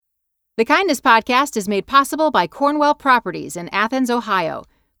The Kindness Podcast is made possible by Cornwell Properties in Athens, Ohio.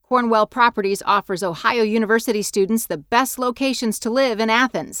 Cornwell Properties offers Ohio University students the best locations to live in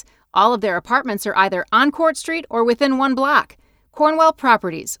Athens. All of their apartments are either on Court Street or within one block. Cornwell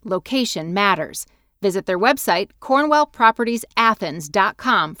Properties, location matters. Visit their website,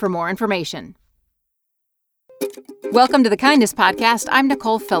 cornwellpropertiesathens.com, for more information. Welcome to the Kindness Podcast. I'm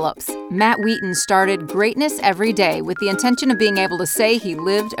Nicole Phillips. Matt Wheaton started Greatness Every Day with the intention of being able to say he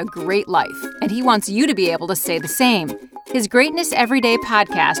lived a great life, and he wants you to be able to say the same. His Greatness Every Day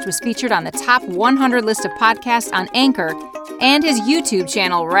podcast was featured on the top 100 list of podcasts on Anchor, and his YouTube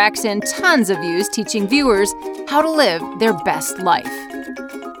channel racks in tons of views teaching viewers how to live their best life.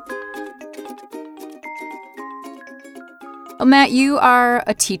 Well, Matt, you are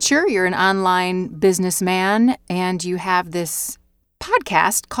a teacher, you're an online businessman, and you have this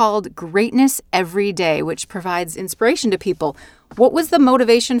podcast called Greatness Every Day, which provides inspiration to people. What was the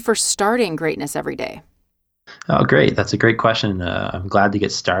motivation for starting Greatness Every Day? Oh, great. That's a great question. I'm glad to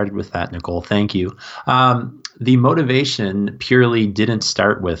get started with that, Nicole. Thank you. The motivation purely didn't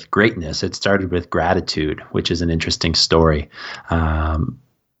start with greatness. It started with gratitude, which is an interesting story.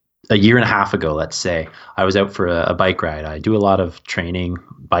 A year and a half ago, let's say, I was out for a bike ride. I do a lot of training,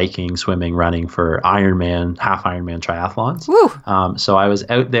 biking, swimming, running for Ironman, half Ironman triathlons. So I was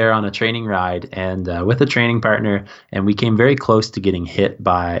out there on a training ride and with a training partner, and we came very close to getting hit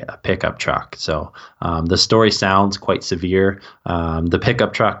by a pickup truck. So the story sounds quite severe. The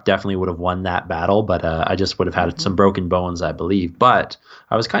pickup truck definitely would have won that battle, but I just would have had some broken bones, I believe. But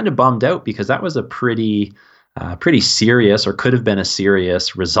I was kind of bummed out because that was a pretty serious, or could have been a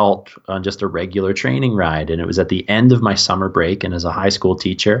serious, result on just a regular training ride. And it was at the end of my summer break. And as a high school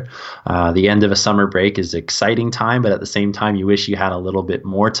teacher, the end of a summer break is an exciting time, but at the same time, you wish you had a little bit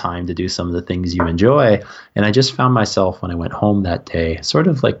more time to do some of the things you enjoy. And I just found myself when I went home that day, sort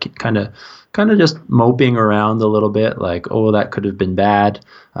of like kind of just moping around a little bit, like, oh, that could have been bad.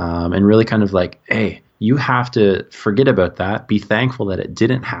 And really kind of like, hey, you have to forget about that, be thankful that it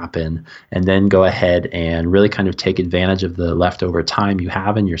didn't happen, and then go ahead and really kind of take advantage of the leftover time you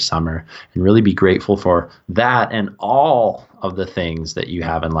have in your summer and really be grateful for that and all of the things that you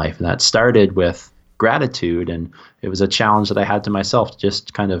have in life. And that started with gratitude. And it was a challenge that I had to myself, to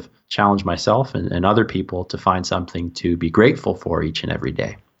just kind of challenge myself and other people to find something to be grateful for each and every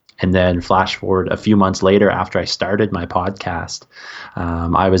day. And then flash forward a few months later, after I started my podcast,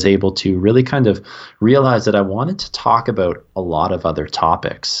 I was able to really kind of realize that I wanted to talk about a lot of other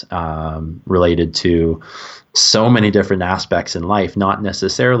topics related to so many different aspects in life, not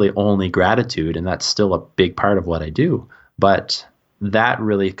necessarily only gratitude, and that's still a big part of what I do. But that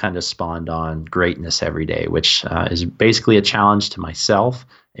really kind of spawned on Greatness Every Day, which is basically a challenge to myself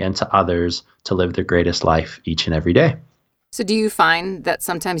and to others to live their greatest life each and every day. So do you find that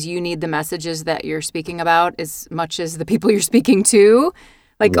sometimes you need the messages that you're speaking about as much as the people you're speaking to?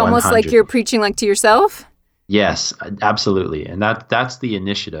 Like 100. Almost like you're preaching like to yourself? Yes, absolutely. And that's the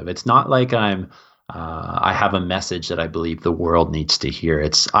initiative. It's not like I have a message that I believe the world needs to hear.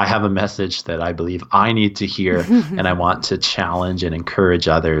 I have a message that I believe I need to hear, and I want to challenge and encourage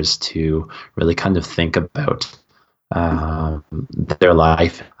others to really kind of think about their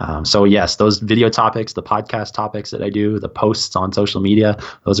life. So yes, those video topics, the podcast topics that I do, the posts on social media,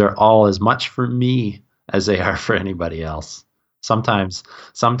 those are all as much for me as they are for anybody else. Sometimes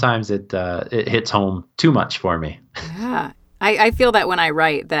it hits home too much for me. Yeah, I feel that when I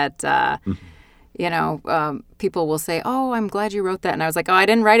write that, people will say, "Oh, I'm glad you wrote that," and I was like, "Oh, I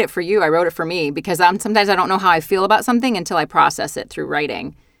didn't write it for you. I wrote it for me," because sometimes I don't know how I feel about something until I process it through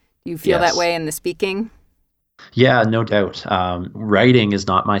writing. Do you feel that way in the speaking? Yeah, no doubt. Writing is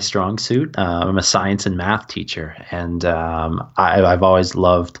not my strong suit. I'm a science and math teacher, and I've always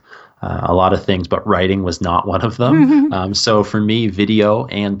loved a lot of things, but writing was not one of them. So for me, video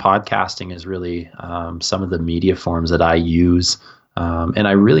and podcasting is really some of the media forms that I use, and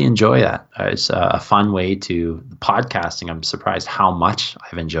I really enjoy that. It's a fun way to podcasting. I'm surprised how much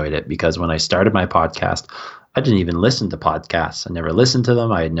I've enjoyed it, because when I started my podcast, I didn't even listen to podcasts. I never listened to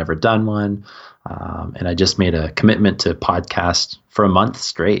them. I had never done one. And I just made a commitment to podcast for a month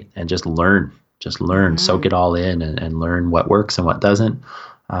straight and just learn, soak it all in and learn what works and what doesn't.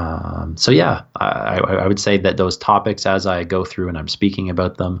 So yeah, I would say that those topics, as I go through and I'm speaking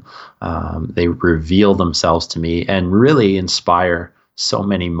about them, they reveal themselves to me and really inspire so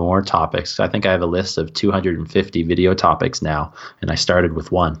many more topics. I think I have a list of 250 video topics now, and I started with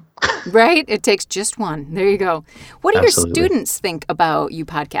one. Right? It takes just one. There you go. What do your students think about you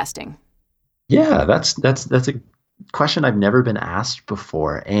podcasting? Yeah, that's a question I've never been asked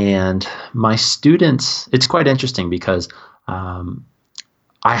before. And my students, it's quite interesting because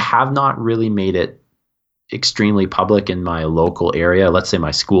I have not really made it extremely public in my local area, let's say my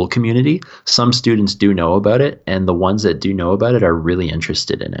school community. Some students do know about it, and the ones that do know about it are really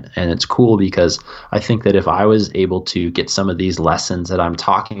interested in it. And it's cool because I think that if I was able to get some of these lessons that I'm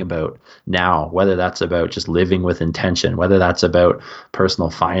talking about now, whether that's about just living with intention, whether that's about personal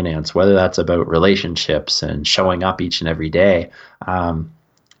finance, whether that's about relationships and showing up each and every day,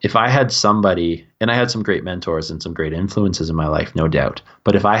 if I had somebody, and I had some great mentors and some great influences in my life, no doubt,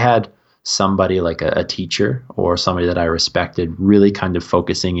 but if I had somebody like a teacher or somebody that I respected really kind of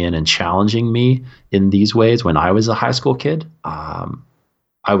focusing in and challenging me in these ways when I was a high school kid,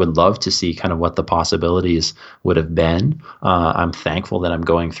 I would love to see kind of what the possibilities would have been. I'm thankful that I'm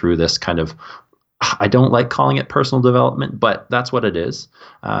going through this kind of, I don't like calling it personal development, but that's what it is.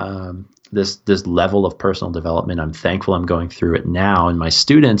 This level of personal development. I'm thankful I'm going through it now. And my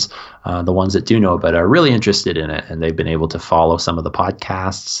students, the ones that do know about it, are really interested in it. And they've been able to follow some of the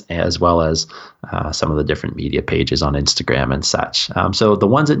podcasts as well as some of the different media pages on Instagram and such. So the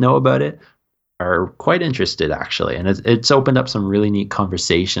ones that know about it are quite interested, actually. And it's opened up some really neat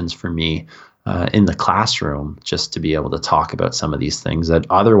conversations for me in the classroom, just to be able to talk about some of these things that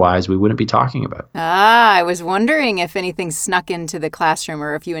otherwise we wouldn't be talking about. I was wondering if anything snuck into the classroom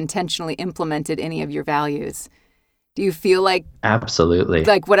or if you intentionally implemented any of your values. Do you feel like absolutely,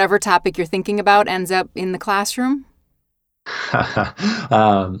 like whatever topic you're thinking about ends up in the classroom?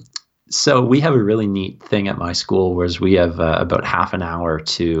 So we have a really neat thing at my school, whereas we have about half an hour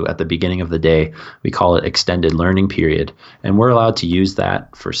at the beginning of the day. We call it extended learning period. And we're allowed to use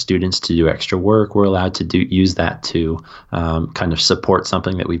that for students to do extra work. We're allowed to use that to kind of support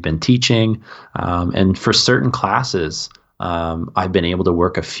something that we've been teaching. And for certain classes, I've been able to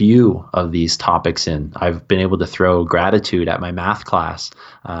work a few of these topics in. I've been able to throw gratitude at my math class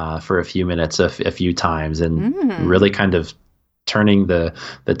for a few minutes, a few times, and really kind of turning the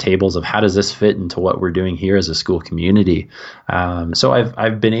tables of how does this fit into what we're doing here as a school community. So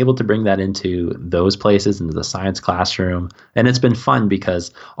I've been able to bring that into those places, into the science classroom. And it's been fun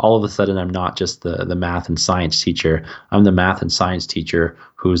because all of a sudden I'm not just the math and science teacher. I'm the math and science teacher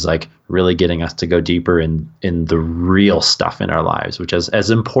who's like really getting us to go deeper in the real stuff in our lives, which is as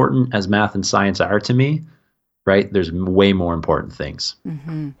important as math and science are to me, right? There's way more important things.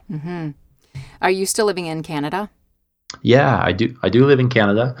 Mm-hmm, mm-hmm. Are you still living in Canada? Yeah, I do live in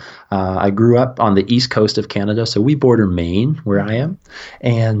Canada. I grew up on the east coast of Canada, so we border Maine, where I am.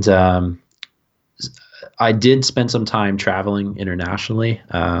 And I did spend some time traveling internationally.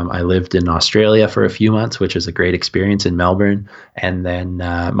 I lived in Australia for a few months, which was a great experience, in Melbourne. And then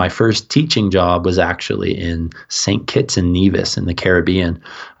my first teaching job was actually in St. Kitts and Nevis in the Caribbean.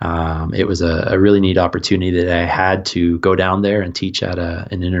 It was a really neat opportunity that I had to go down there and teach at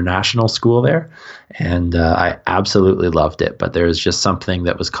an international school there. And I absolutely loved it. But there was just something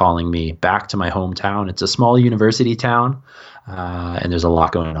that was calling me back to my hometown. It's a small university town. And there's a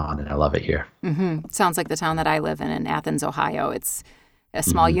lot going on, and I love it here. Mm-hmm. Sounds like the town that I live in Athens, Ohio. It's a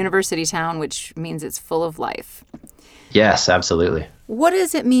small university town, which means it's full of life. Yes, absolutely. What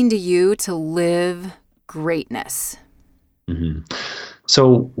does it mean to you to live greatness? Mm-hmm.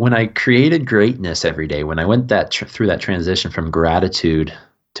 So when I created greatness every day, when I went through that transition from gratitude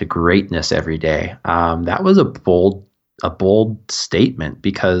to greatness every day, that was a bold statement,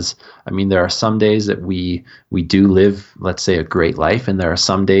 because I mean, there are some days that we do live, let's say, a great life, and there are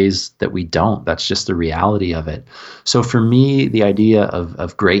some days that we don't. That's just the reality of it. So for me, the idea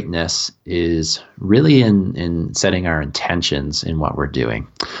of greatness is really in setting our intentions in what we're doing.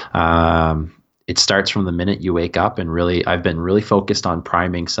 It starts from the minute you wake up, and really, I've been really focused on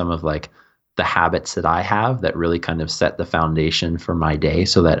priming some of like the habits that I have that really kind of set the foundation for my day,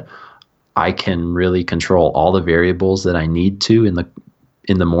 so that I can really control all the variables that I need to in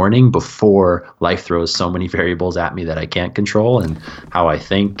the morning before life throws so many variables at me that I can't control. And how I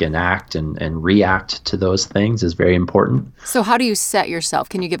think and act and react to those things is very important. So how do you set yourself?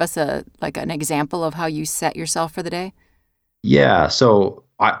 Can you give us an example of how you set yourself for the day? Yeah. So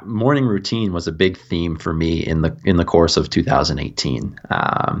morning routine was a big theme for me in the course of 2018.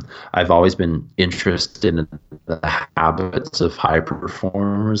 I've always been interested in the habits of high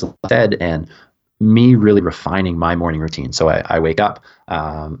performers, like I said, and me really refining my morning routine. So I wake up,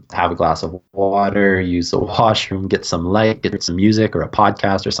 have a glass of water, use the washroom, get some light, get some music or a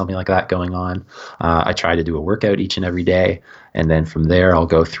podcast or something like that going on. I try to do a workout each and every day. And then from there, I'll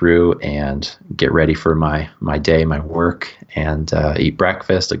go through and get ready for my day, my work, and eat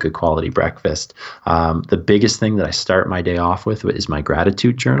breakfast, a good quality breakfast. The biggest thing that I start my day off with is my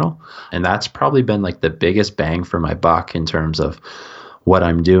gratitude journal. And that's probably been like the biggest bang for my buck in terms of what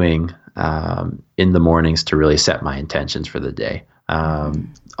I'm doing in the mornings to really set my intentions for the day.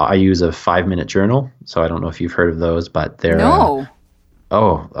 I use a 5-minute journal. So I don't know if you've heard of those, but they're No.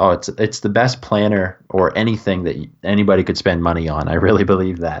 it's the best planner or anything that anybody could spend money on. I really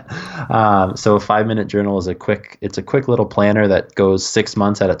believe that. So a 5-minute journal is a quick little planner that goes 6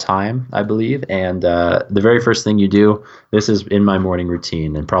 months at a time, I believe. And the very first thing you do, this is in my morning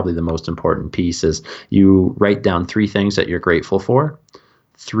routine, and probably the most important piece is you write down 3 things that you're grateful for.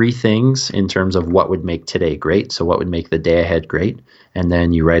 3 things in terms of what would make today great. So what would make the day ahead great. And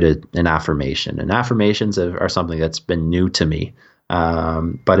then you write an affirmation. And affirmations are something that's been new to me.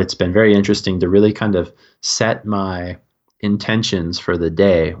 But it's been very interesting to really kind of set my intentions for the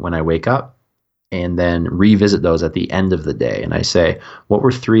day when I wake up and then revisit those at the end of the day. And I say, what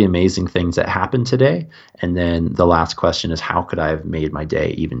were 3 amazing things that happened today? And then the last question is, how could I have made my day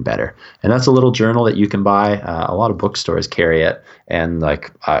even better? And that's a little journal that you can buy. A lot of bookstores carry it. And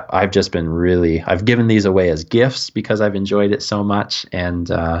like, I've just been I've given these away as gifts because I've enjoyed it so much.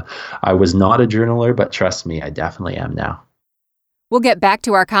 And I was not a journaler, but trust me, I definitely am now. We'll get back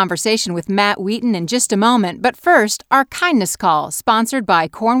to our conversation with Matt Wheaton in just a moment, but first, our Kindness Call, sponsored by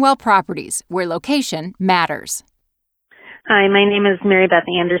Cornwell Properties, where location matters. Hi, my name is Mary Beth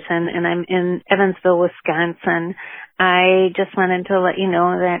Anderson, and I'm in Evansville, Wisconsin. I just wanted to let you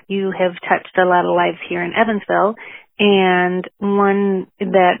know that you have touched a lot of lives here in Evansville, and one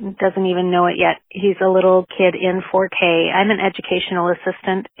that doesn't even know it yet. He's a little kid in 4K. I'm an educational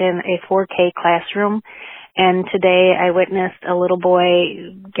assistant in a 4K classroom. And today I witnessed a little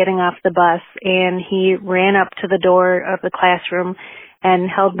boy getting off the bus, and he ran up to the door of the classroom and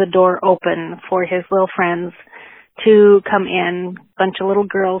held the door open for his little friends to come in. A bunch of little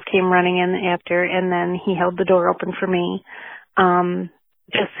girls came running in after, and then he held the door open for me.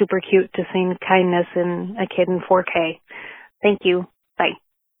 Just super cute to see kindness in a kid in 4K. Thank you. Bye.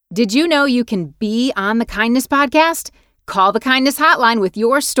 Did you know you can be on the Kindness Podcast? Call the Kindness Hotline with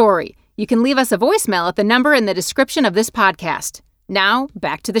your story. You can leave us a voicemail at the number in the description of this podcast. Now,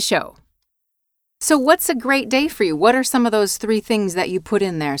 back to the show. So what's a great day for you? What are some of those 3 things that you put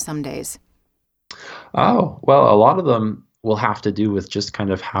in there some days? Oh, well, a lot of them will have to do with just kind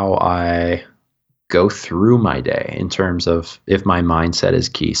of how I go through my day in terms of if my mindset is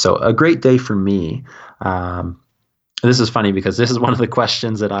key. So a great day for me, this is funny because this is one of the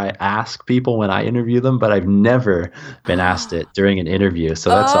questions that I ask people when I interview them, but I've never been asked it during an interview.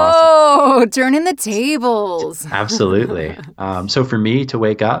 So that's awesome. Oh, turning the tables. Absolutely. So for me to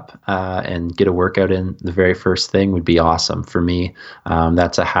wake up and get a workout in the very first thing would be awesome. For me,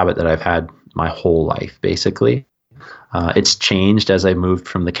 that's a habit that I've had my whole life, basically. It's changed as I moved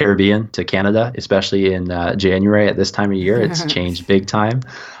from the Caribbean to Canada, especially in January at this time of year. It's changed big time.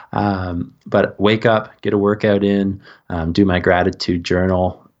 But wake up, get a workout in, do my gratitude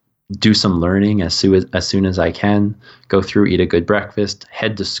journal, do some learning as soon as I can, go through, eat a good breakfast,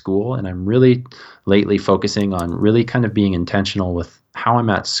 head to school. And I'm really lately focusing on really kind of being intentional with how I'm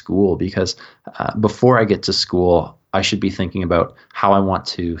at school, because before I get to school, I should be thinking about how I want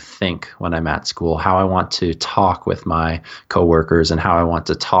to think when I'm at school, how I want to talk with my coworkers, and how I want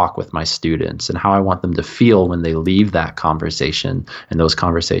to talk with my students, and how I want them to feel when they leave that conversation and those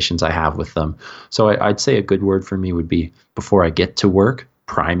conversations I have with them. So I'd say a good word for me would be, before I get to work,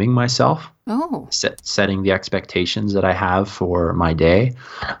 priming myself, setting the expectations that I have for my day,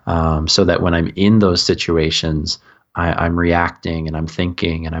 so that when I'm in those situations, I'm reacting and I'm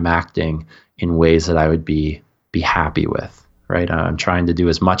thinking and I'm acting in ways that I would be happy with, right? I'm trying to do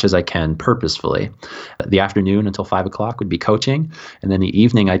as much as I can purposefully. The afternoon until 5 o'clock would be coaching. And then the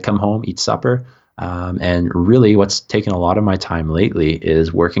evening I'd come home, eat supper. And really what's taken a lot of my time lately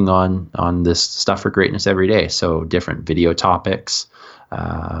is working on this stuff for greatness every day. So different video topics,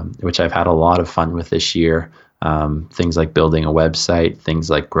 which I've had a lot of fun with this year. Things like building a website, things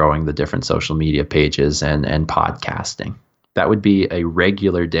like growing the different social media pages and podcasting. That would be a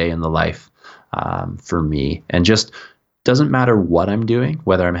regular day in the life for me. And just doesn't matter what I'm doing,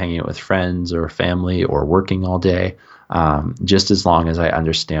 whether I'm hanging out with friends or family or working all day, just as long as I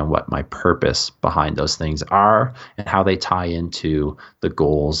understand what my purpose behind those things are and how they tie into the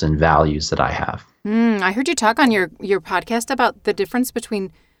goals and values that I have. I heard you talk on your podcast about the difference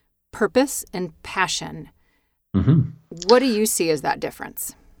between purpose and passion. Mm-hmm. What do you see as that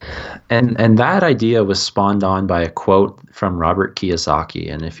difference? And that idea was spawned on by a quote from Robert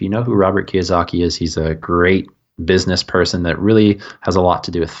Kiyosaki. And if you know who Robert Kiyosaki is, he's a great business person that really has a lot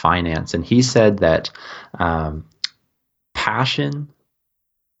to do with finance. And he said that passion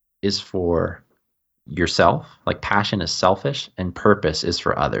is for yourself, like passion is selfish, and purpose is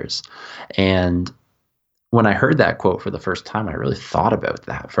for others. And when I heard that quote for the first time, I really thought about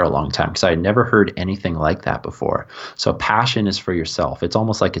that for a long time because I had never heard anything like that before. So passion is for yourself. It's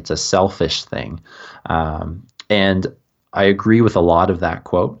almost like it's a selfish thing. And I agree with a lot of that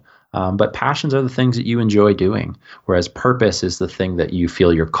quote. But passions are the things that you enjoy doing, whereas purpose is the thing that you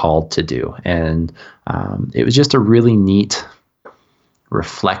feel you're called to do. And it was just a really neat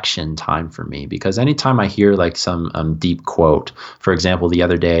reflection time for me, because anytime I hear like some deep quote, for example, the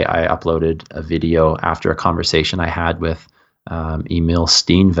other day I uploaded a video after a conversation I had with Emil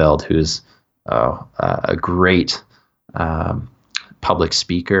Steenveld, who's a great public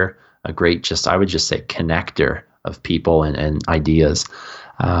speaker, a great, I would just say, connector of people and ideas.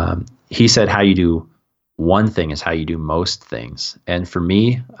 He said, how you do one thing is how you do most things. And for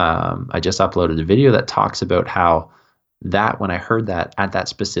me, I just uploaded a video that talks about how that, when I heard that at that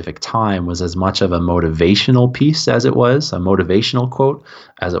specific time, was as much of a motivational piece as it was a motivational quote,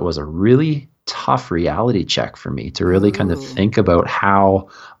 as it was a really tough reality check for me to really kind of think about how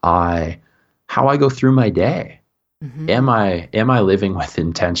I go through my day. Mm-hmm. Am I living with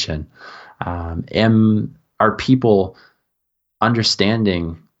intention? Are people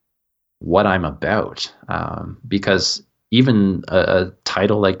understanding what I'm about? Because even a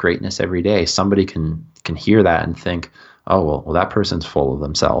title like Greatness Every Day, somebody can hear that and think, oh, well, that person's full of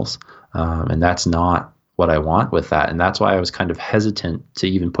themselves. And that's not what I want with that. And that's why I was kind of hesitant to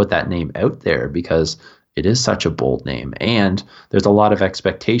even put that name out there, because it is such a bold name. And there's a lot of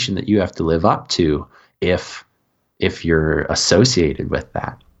expectation that you have to live up to if you're associated with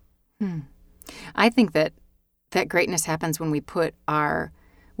that. I think that greatness happens when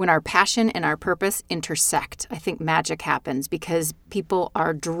when our passion and our purpose intersect. I think magic happens because people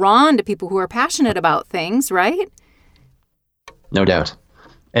are drawn to people who are passionate about things, right? No doubt.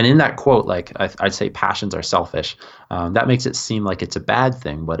 And in that quote, like I'd say passions are selfish. That makes it seem like it's a bad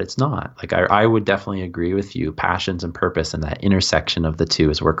thing, but it's not. Like I would definitely agree with you. Passions and purpose and that intersection of the two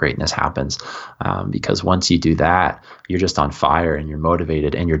is where greatness happens. Because once you do that, you're just on fire and you're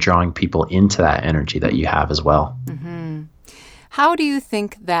motivated and you're drawing people into that energy that you have as well. Mm-hmm. How do you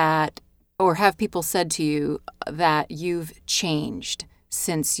think that, or have people said to you that you've changed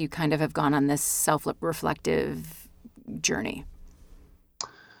since you kind of have gone on this self-reflective journey?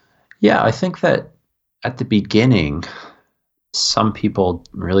 Yeah, I think that at the beginning, some people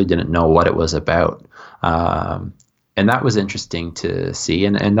really didn't know what it was about. And that was interesting to see.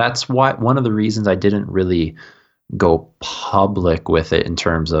 And that's why one of the reasons I didn't really go public with it, in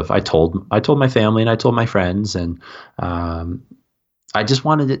terms of I told my family and I told my friends, and I just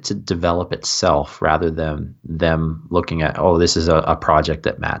wanted it to develop itself rather than them looking at, oh, this is a project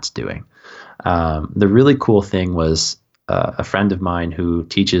that Matt's doing. The really cool thing was, a friend of mine who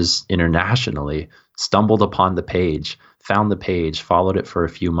teaches internationally stumbled upon the page, found the page, followed it for a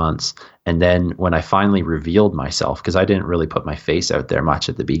few months. And then when I finally revealed myself, because I didn't really put my face out there much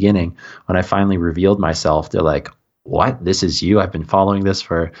at the beginning, when I finally revealed myself, they're like, what? This is you? I've been following this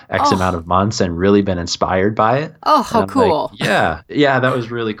for X amount of months and really been inspired by it. Oh, how cool. Like, yeah, that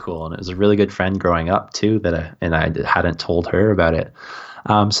was really cool. And it was a really good friend growing up too, I hadn't told her about it.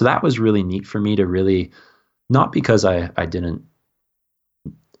 So that was really neat for me to really, not because I didn't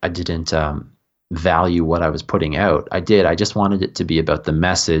value what I was putting out. I did. I just wanted it to be about the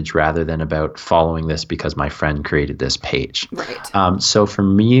message rather than about following this because my friend created this page. Right. So for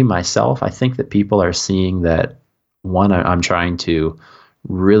me, myself, I think that people are seeing that, one, I'm trying to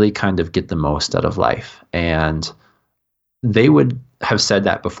really kind of get the most out of life. And they would have said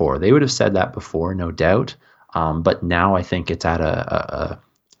that before. They would have said that before, no doubt. But now I think it's at a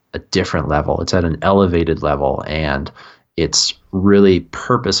different level. It's at an elevated level, and it's really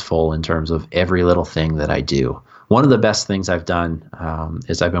purposeful in terms of every little thing that I do. One of the best things I've done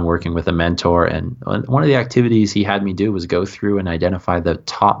is I've been working with a mentor, and one of the activities he had me do was go through and identify the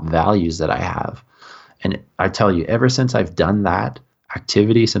top values that I have. And I tell you, ever since I've done that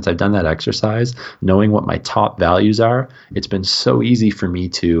activity, since I've done that exercise, knowing what my top values are, it's been so easy for me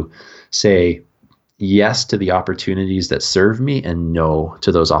to say yes to the opportunities that serve me and no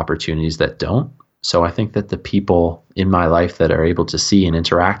to those opportunities that don't. So I think that the people in my life that are able to see and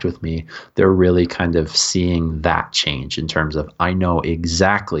interact with me, they're really kind of seeing that change in terms of, I know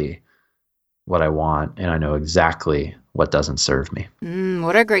exactly what I want and I know exactly what doesn't serve me.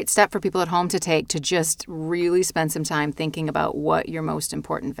 What a great step for people at home to take, to just really spend some time thinking about what your most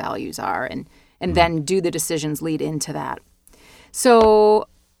important values are, and then do the decisions lead into that. So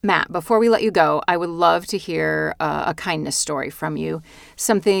Matt, before we let you go, I would love to hear a kindness story from you.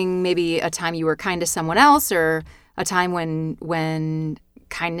 Something, maybe a time you were kind to someone else, or a time when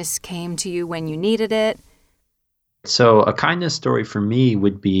kindness came to you when you needed it. So a kindness story for me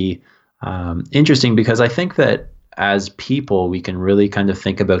would be Interesting, because I think that as people, we can really kind of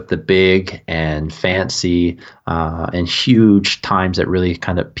think about the big and fancy and huge times that really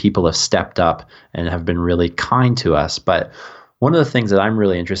kind of people have stepped up and have been really kind to us. But one of the things that I'm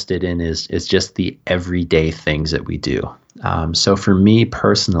really interested in is just the everyday things that we do. So for me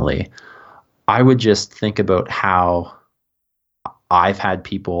personally, I would just think about how I've had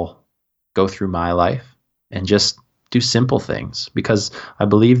people go through my life and just do simple things, because I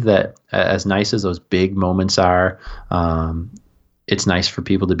believe that as nice as those big moments are, it's nice for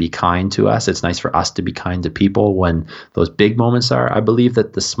people to be kind to us. It's nice for us to be kind to people when those big moments are. I believe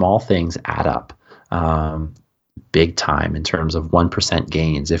that the small things add up big time in terms of 1%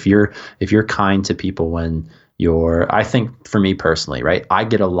 gains. If you're kind to people when I think for me personally, right, I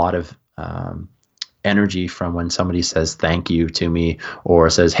get a lot of energy from when somebody says thank you to me, or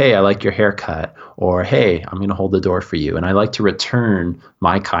says, hey, I like your haircut, or hey, I'm going to hold the door for you. And I like to return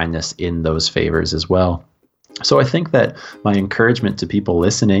my kindness in those favors as well. So I think that my encouragement to people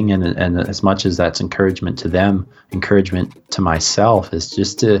listening, and as much as that's encouragement to them, encouragement to myself, is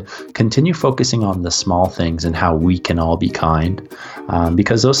just to continue focusing on the small things and how we can all be kind,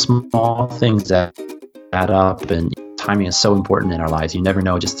 because those small things that add up, and timing is so important in our lives. You never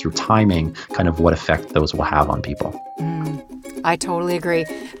know just through timing kind of what effect those will have on people. I totally agree.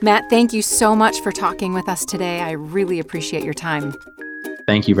 Matt, thank you so much for talking with us today. I really appreciate your time.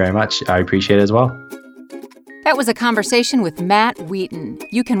 Thank you very much. I appreciate it as well. That was a conversation with Matt Wheaton.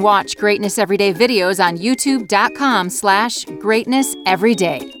 You can watch Greatness Everyday videos on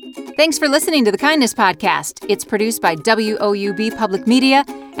youtube.com/greatnesseveryday. Thanks for listening to the Kindness Podcast. It's produced by WOUB Public Media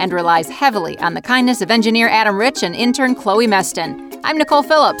and relies heavily on the kindness of engineer Adam Rich and intern Chloe Meston. I'm Nicole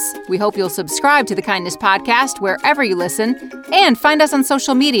Phillips. We hope you'll subscribe to the Kindness Podcast wherever you listen, and find us on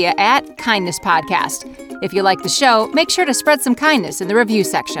social media at Kindness Podcast. If you like the show, make sure to spread some kindness in the review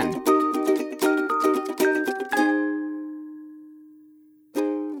section.